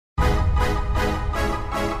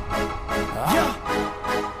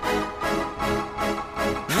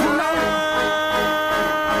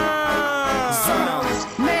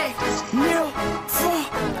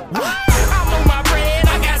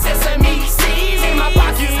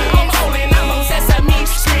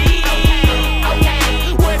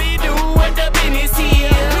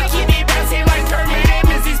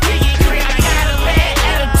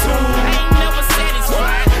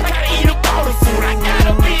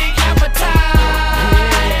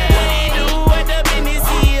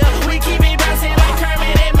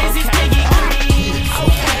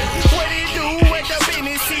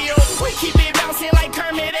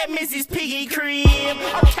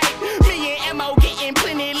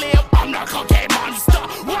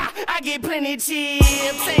plenty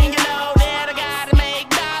chips, and you know that I gotta make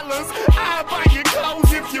dollars. I'll buy your clothes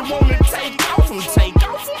if you wanna take off them.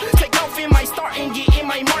 Take off in my start and get in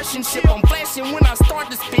my Martian ship. I'm flashing when I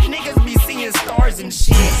start to spit, niggas be seeing stars and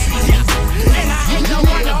shit. Yeah. And I ain't no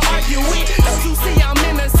one to argue with. Don't you see I'm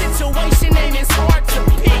in a situation and it's hard to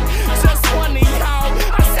pick just one of y'all.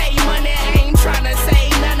 I say money, I ain't tryna say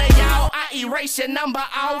none of y'all. I erase your number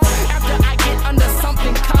out after I get under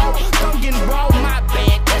something called Dunkin' Bro, my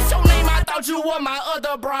bad. That's your name, I thought you were my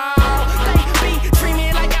other bro.